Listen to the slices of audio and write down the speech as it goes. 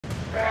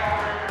I'm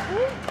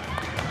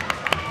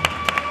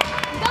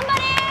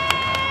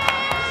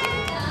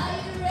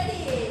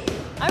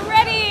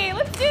ready.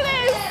 Let's do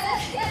this.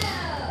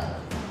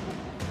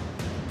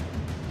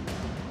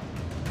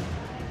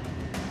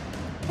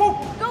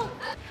 Go.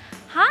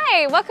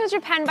 Hi, welcome to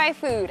Japan by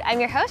Food. I'm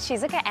your host,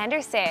 Shizuka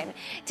Anderson.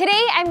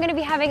 Today, I'm going to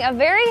be having a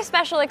very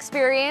special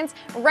experience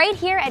right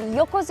here at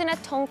Yokozuna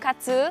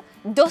Tonkatsu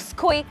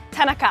Dosukoi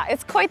Tanaka.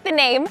 It's quite the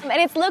name, and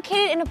it's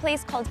located in a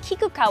place called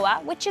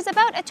Kikukawa, which is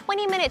about a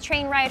 20-minute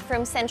train ride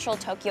from central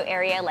Tokyo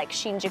area like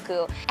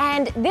Shinjuku.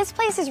 And this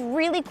place is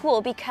really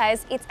cool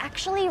because it's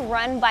actually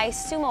run by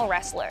sumo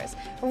wrestlers,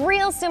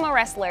 real sumo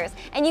wrestlers,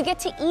 and you get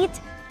to eat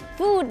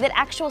food that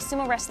actual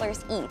sumo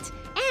wrestlers eat.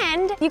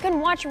 And you can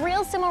watch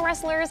real sumo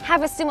wrestlers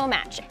have a sumo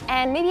match.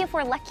 And maybe if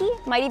we're lucky,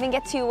 might even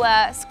get to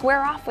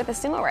square off with a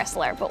sumo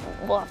wrestler, but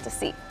we'll have to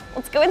see.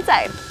 Let's go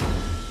inside.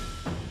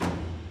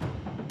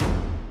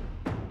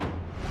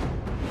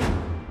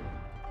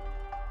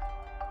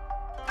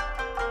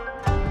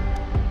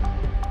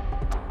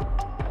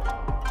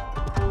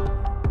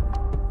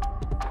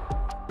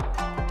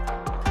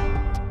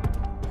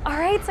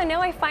 Alright, so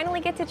now I finally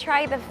get to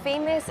try the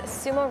famous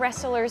sumo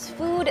wrestlers'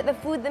 food, the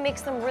food that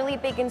makes them really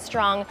big and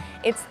strong.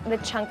 It's the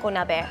Chanko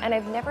Nabe, and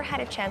I've never had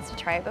a chance to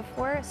try it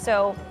before,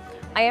 so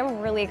I am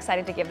really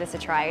excited to give this a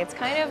try. It's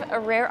kind of a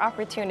rare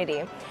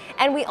opportunity.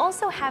 And we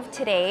also have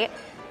today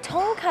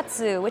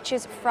tonkatsu, which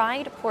is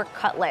fried pork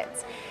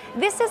cutlets.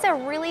 This is a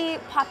really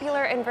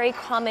popular and very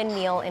common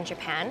meal in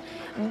Japan,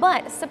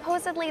 but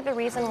supposedly the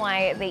reason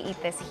why they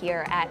eat this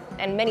here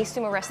and many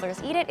sumo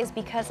wrestlers eat it is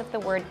because of the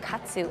word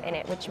katsu in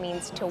it, which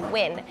means to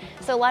win.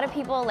 So a lot of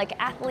people, like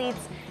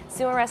athletes,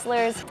 sumo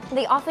wrestlers,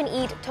 they often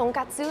eat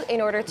tonkatsu in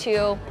order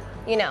to,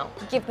 you know,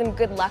 give them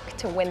good luck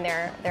to win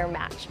their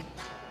match.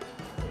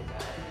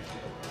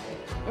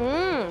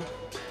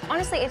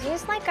 Honestly, it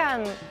tastes like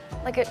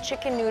a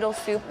chicken noodle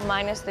soup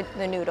minus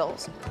the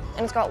noodles.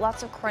 And it's got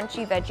lots of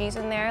crunchy veggies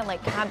in there,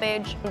 like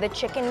cabbage. The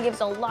chicken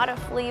gives a lot of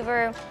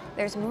flavor.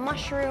 There's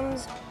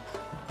mushrooms.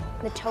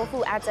 The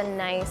tofu adds a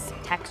nice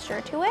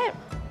texture to it.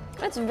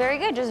 It's very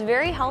good, just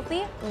very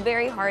healthy,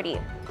 very hearty.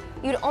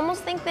 You'd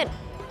almost think that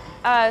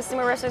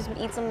sumo wrestlers would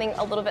eat something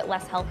a little bit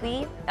less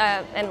healthy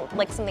and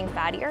like something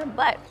fattier,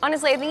 but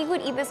honestly, I think you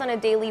could eat this on a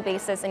daily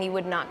basis and you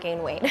would not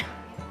gain weight.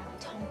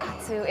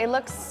 Tonkatsu, it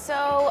looks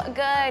so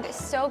good,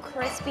 so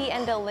crispy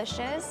and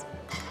delicious.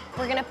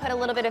 We're gonna put a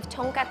little bit of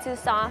tonkatsu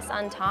sauce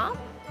on top.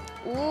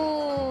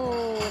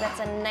 Ooh, that's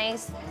a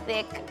nice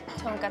thick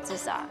tonkatsu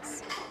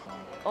sauce.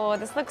 Oh,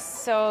 this looks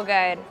so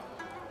good.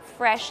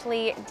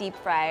 Freshly deep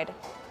fried.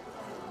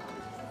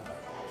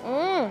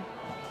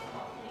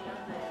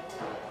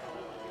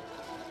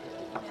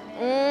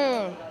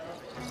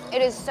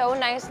 It is so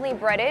nicely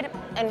breaded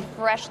and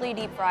freshly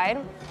deep fried.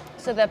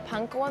 So the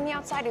panko on the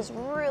outside is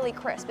really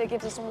crisp. It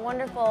gives this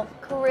wonderful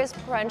crisp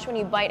crunch when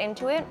you bite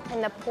into it.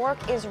 And the pork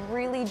is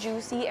really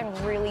juicy and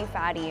really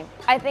fatty.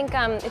 I think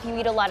if you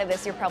eat a lot of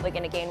this, you're probably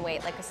gonna gain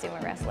weight like a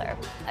sumo wrestler.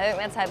 I think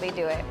that's how they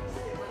do it.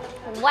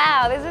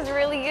 Wow, this is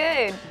really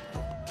good.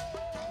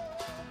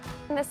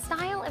 And the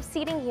style of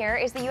seating here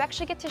is that you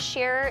actually get to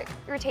share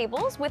your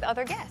tables with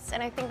other guests,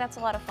 and I think that's a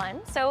lot of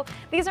fun. So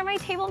these are my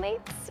table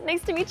mates.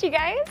 Nice to meet you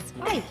guys.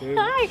 Hi.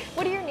 Hi.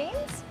 What are your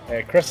names?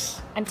 Chris.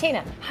 I'm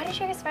Tina. How did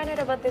you guys find out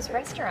about this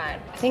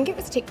restaurant? I think it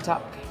was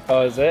TikTok.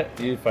 Oh, is it?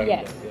 You found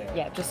it?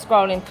 Yeah, just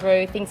scrolling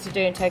through things to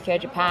do in Tokyo,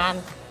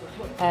 Japan,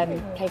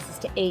 places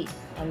to eat,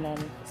 and then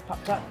it's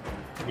popped up.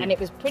 And it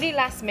was pretty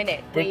last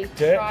minute. We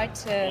tried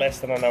to... less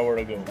than an hour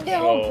ago.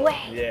 No way!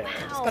 Yeah. Wow.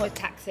 Just got a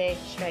taxi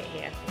straight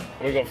here.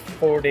 We've got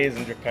 4 days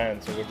in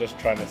Japan, so we're just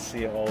trying to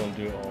see it all and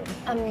do it all.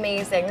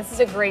 Amazing. This is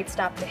a great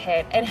stop to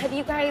hit. And have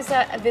you guys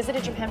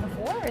visited Japan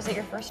before, or is it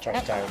your first trip?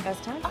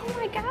 First time. Oh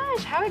my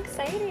gosh, how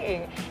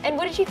exciting. And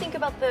what did you think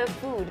about the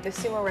food, the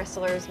sumo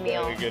wrestlers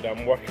meal? Very good.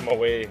 I'm working my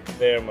way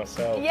there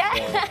myself. Yeah.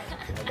 So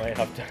I might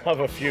have to have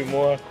a few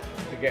more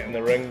to get in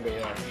the ring, but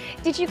yeah.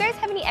 Did you guys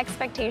have any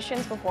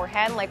expectations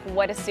beforehand, like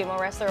what a sumo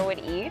wrestler would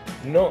eat?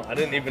 No, I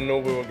didn't even know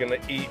we were going to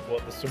eat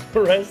what the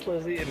sumo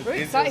wrestlers eat. We're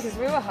excited because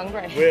we were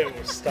hungry. We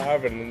were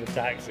starving in the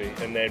taxi,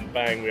 and then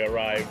bang, we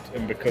arrived.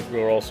 And because we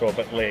were also a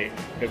bit late,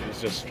 it was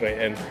just straight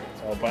in.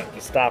 So, but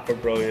the staff are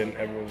brilliant,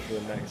 everyone's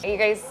really nice. Are you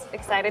guys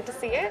excited to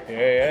see it?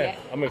 Yeah.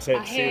 I'm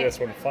excited to see this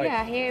one fight.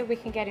 Yeah, here we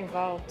can get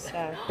involved,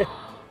 so...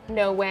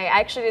 No way.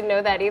 I actually didn't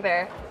know that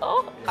either.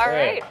 Oh, all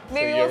right.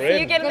 Maybe we'll see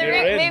you get in the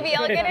ring. Maybe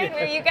I'll get in.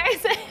 Maybe you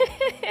guys.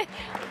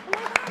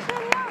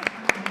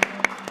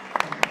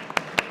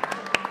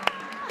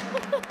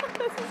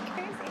 This is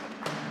crazy.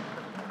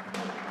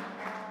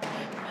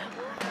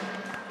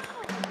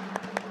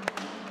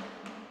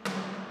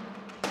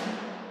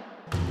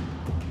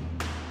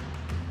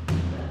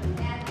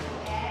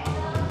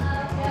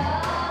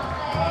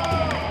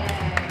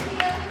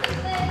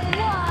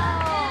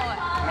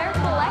 Whoa, they're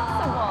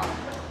flexible.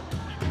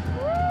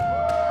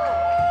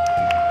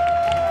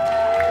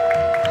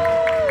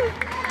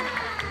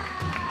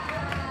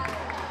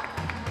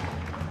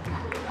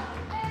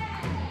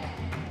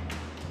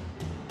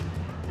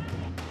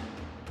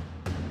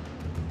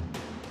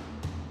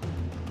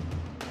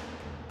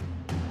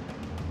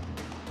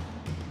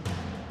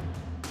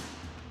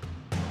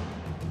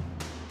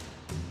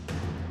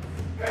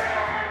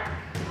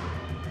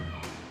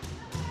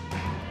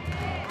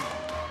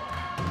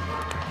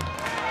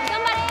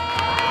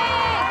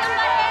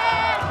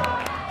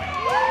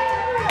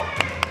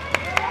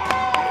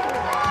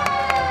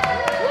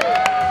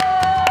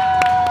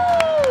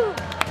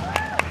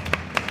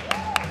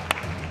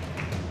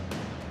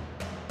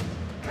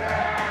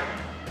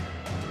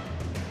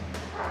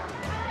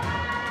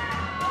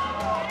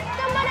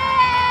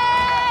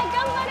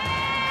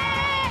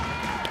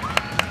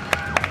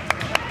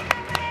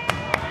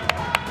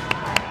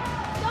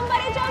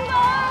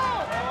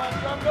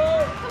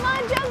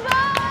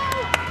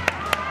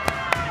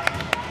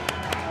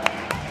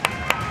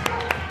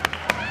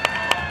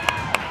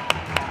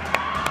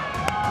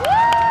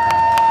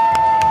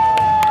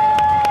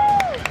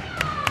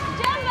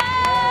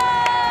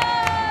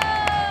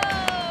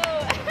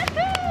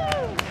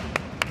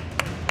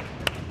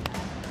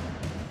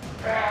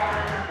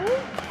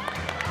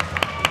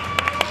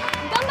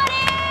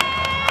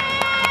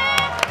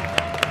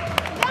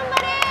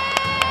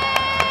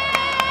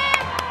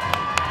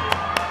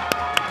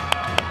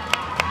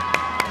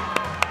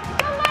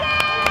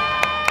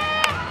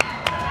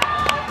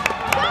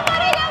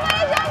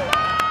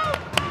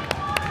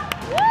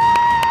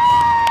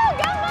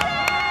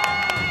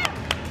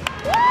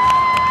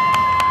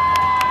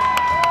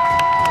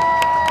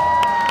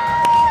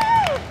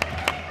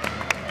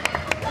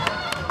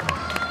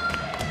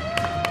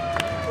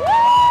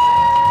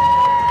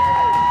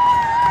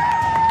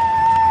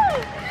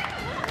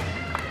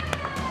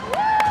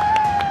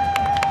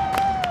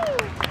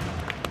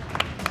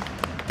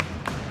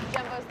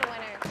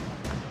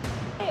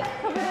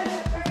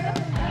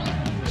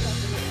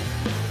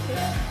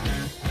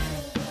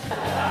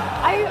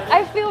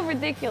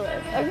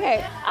 ridiculous.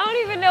 Okay, I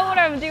don't even know what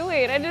I'm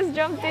doing. I just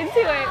jumped into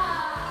it.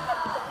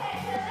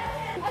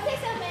 Okay,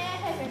 so may I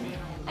have your name?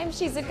 I'm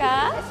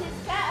Shizuka.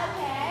 Shizuka,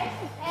 okay.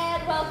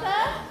 And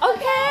welcome.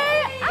 Okay.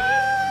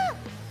 Ah!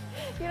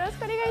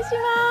 Yoroshiku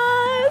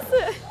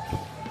onegaishimasu.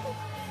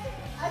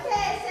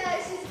 Okay, so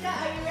Shizuka,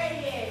 are you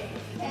ready?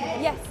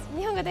 Okay. Yes,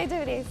 日本語大丈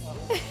夫です。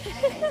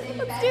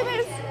 Let's do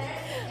this.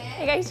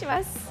 お願いし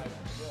ます。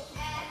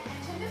 And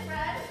to the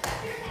front,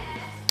 clap your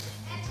hands.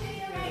 And to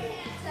your right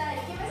hand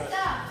side, give a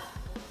stop.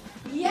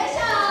 Yes,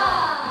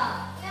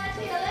 now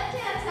to your left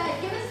hand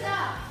side, give a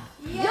stop.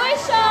 Yes. よい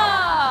しょ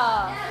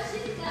Now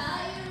Shizuka,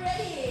 are you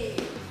ready?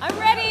 I'm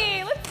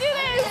ready. Let's do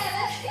this. Okay,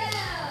 let's go.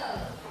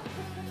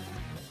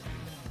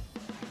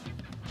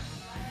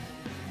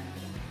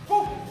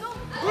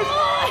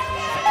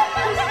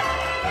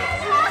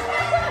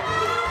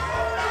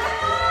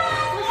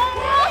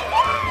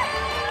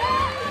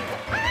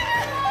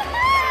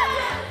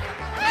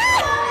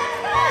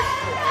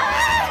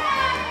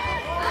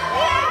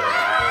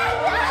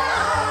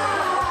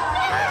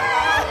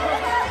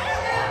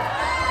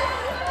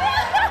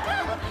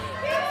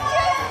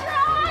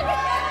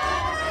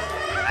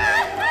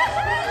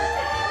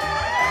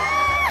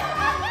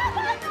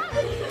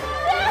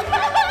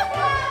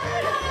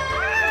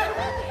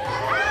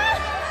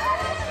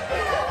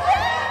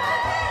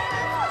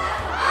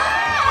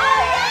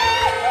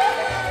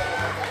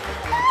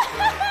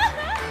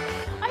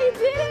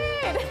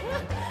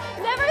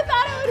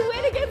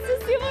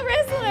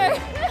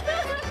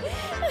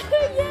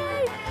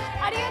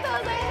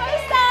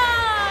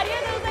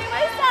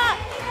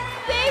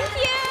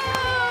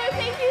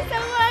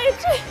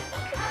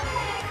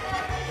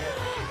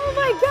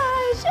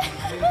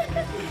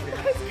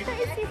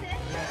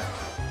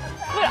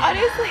 But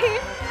honestly,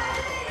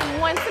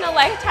 once in a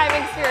lifetime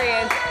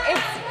experience.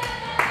 It's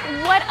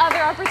what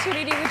other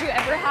opportunity would you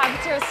ever have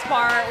to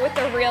spar with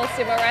a real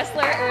sumo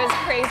wrestler? It was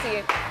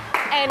crazy.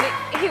 And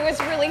he was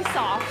really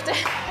soft.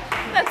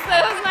 That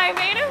was my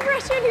main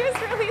impression. He was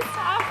really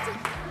soft.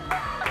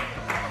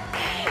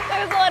 That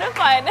was a lot of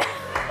fun.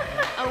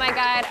 Oh my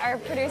God, our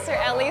producer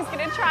Ellie's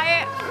gonna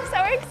try it. I'm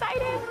so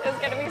excited. It's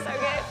gonna be so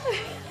good.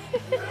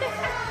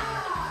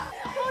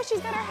 Oh, she's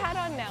got her hat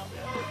on now.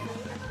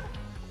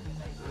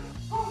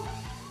 Go,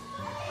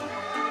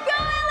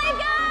 Ellie,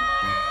 go!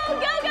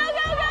 Go, go,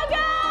 go, go,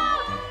 go!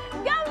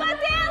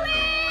 Ganbatte,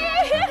 Ellie!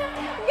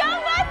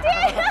 Ganbatte!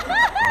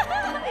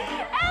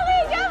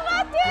 Ellie,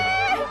 ganbatte!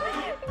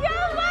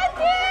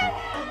 Ganbatte!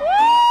 Woo!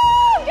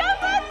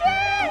 Ganbatte!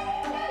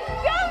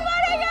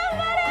 Ganbare,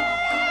 ganbare!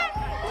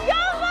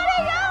 Ganbare,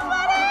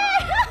 ganbare!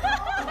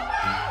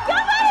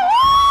 Ganbare!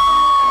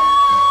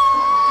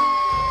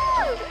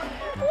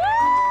 Woo!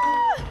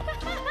 Woo!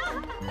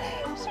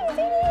 She's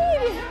in!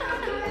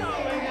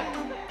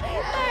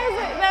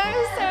 That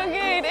was so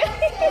good.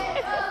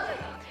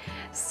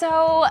 So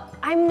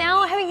I'm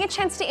now having a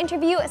chance to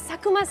interview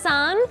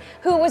Sakuma-san,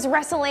 who was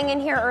wrestling in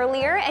here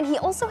earlier, and he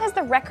also has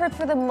the record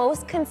for the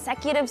most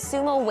consecutive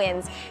sumo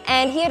wins.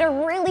 And he had a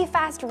really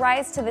fast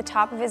rise to the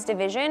top of his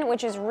division,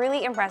 which is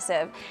really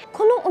impressive.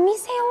 このお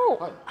店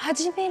を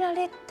始めら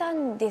れた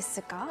んで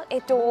すか？や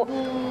ったわけ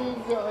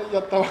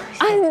で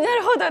す。あ、な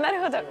るほど、な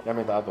るほど。辞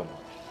めた後の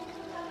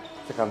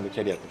セカンド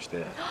キャリアとし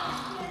て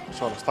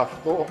ショーのスタッフ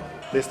と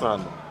レストラン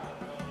の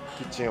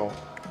キッチンを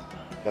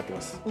やって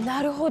ます。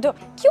なるほど。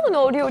今日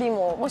のお料理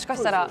ももしか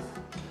したら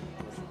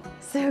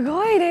す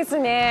ごいです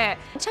ね。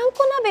ちゃんこ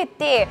鍋っ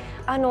て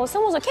そもそ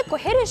も結構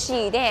ヘルシ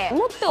ーで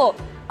もっと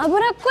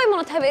脂っこいも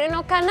の食べる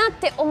のかなっ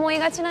て思い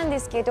がちなんで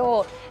すけ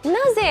ど、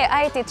なぜ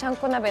あえてちゃん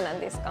こ鍋なん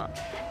ですか？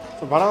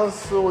バラン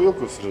スを良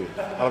くする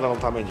体の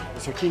ために、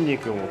筋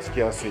肉もつ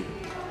きやすい、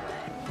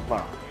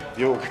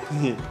病気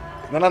に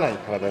ならない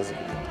体作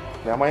り。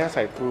生野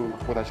菜食う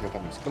子たちが多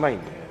分少ない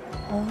んで、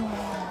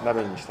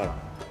鍋にしたら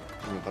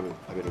食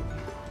べる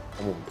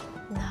と思う。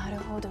なる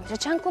ほど。じゃあ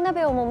ちゃんこ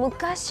鍋をもう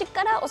昔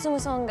からお相撲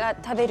さんが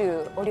食べ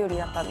るお料理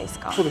だったんです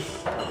か？そうで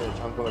す。ち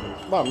ゃんこ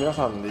鍋、皆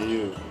さんで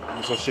いう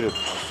味噌汁と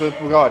かスー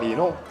プ代わり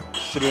の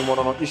汁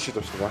物の一種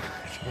として考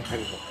え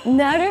ると。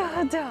なる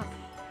ほど。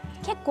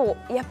結構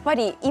やっぱ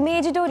りイメ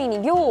ージ通り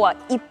に量は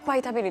いっぱ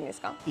い食べるんで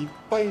すか？いっ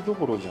ぱいど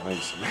ころじゃない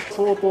ですよね。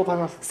相当食べ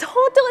ます。相当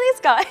で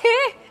すか？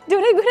ど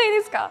れぐらい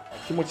ですか？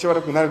気持ち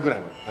悪くなるぐら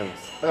いまで食べま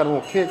す。だからも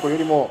う稽古よ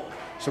りも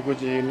食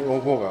事の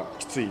方が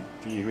きついっ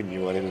ていうふうに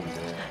言われるんで。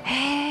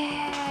へ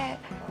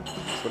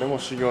ー。それも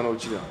修行のう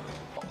ちでは。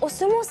お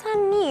相撲さ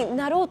んに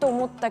なろうと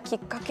思ったきっ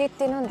かけっ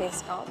て何で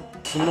すか？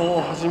相撲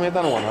を始め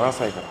たのは7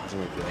歳から始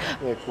めて、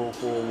高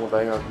校も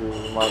大学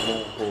も相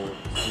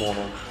撲の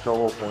強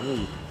豪校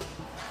に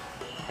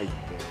入って、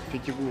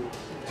結局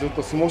ずっ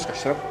と相撲しか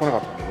してこなか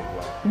ったんで、僕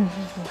は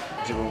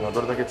自分が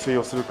どれだけ通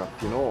用するかっ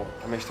ていうのを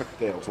試したく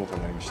てお相撲さん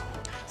になりました。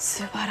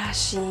素晴ら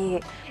しい。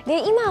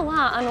で、今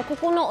はこ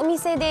このお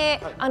店で、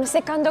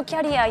セカンドキ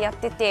ャリアやっ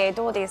てて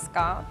どうです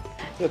か？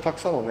でたく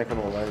さんのね、こ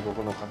の外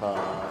国の方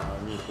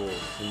に相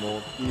撲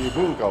っていう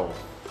文化を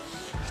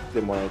知っ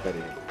てもらえたり、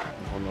日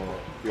本の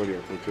料理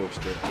を提供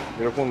して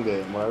喜ん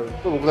でもらえる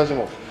と僕たち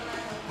も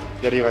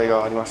やりがい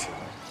がありますよ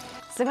ね。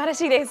素晴ら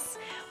しいです。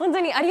本当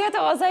にありが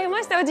とうござい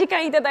ました。お時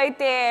間いただい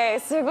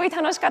てすごい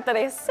楽しかった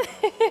です。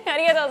あ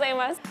りがとうござい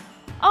ます。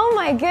Oh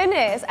my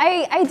goodness,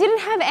 I didn't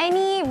have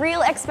any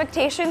real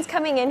expectations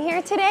coming in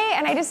here today,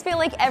 and I just feel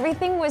like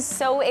everything was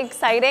so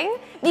exciting.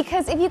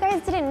 Because if you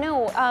guys didn't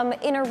know,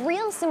 in a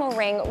real sumo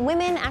ring,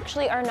 women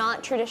actually are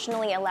not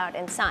traditionally allowed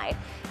inside,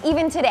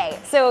 even today.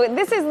 So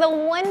this is the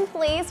one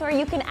place where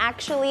you can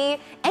actually,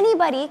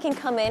 anybody can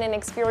come in and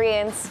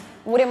experience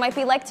what it might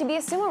be like to be a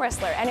sumo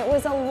wrestler, and it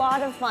was a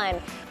lot of fun.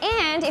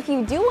 And if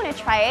you do want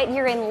to try it,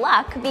 you're in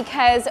luck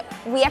because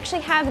we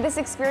actually have this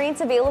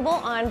experience available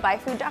on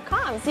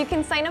buyfood.com, so you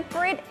can sign up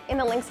for it in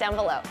the links down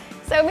below.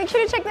 So make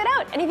sure to check that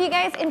out. And if you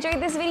guys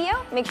enjoyed this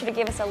video, make sure to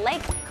give us a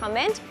like,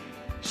 comment,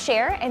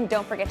 share, and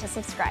don't forget to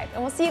subscribe.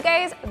 And we'll see you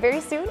guys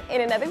very soon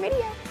in another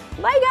video.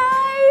 Bye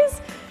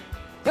guys!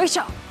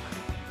 Yoisho!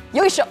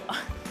 Yoisho!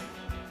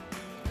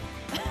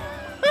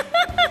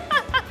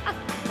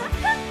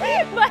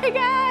 Bye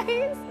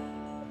guys!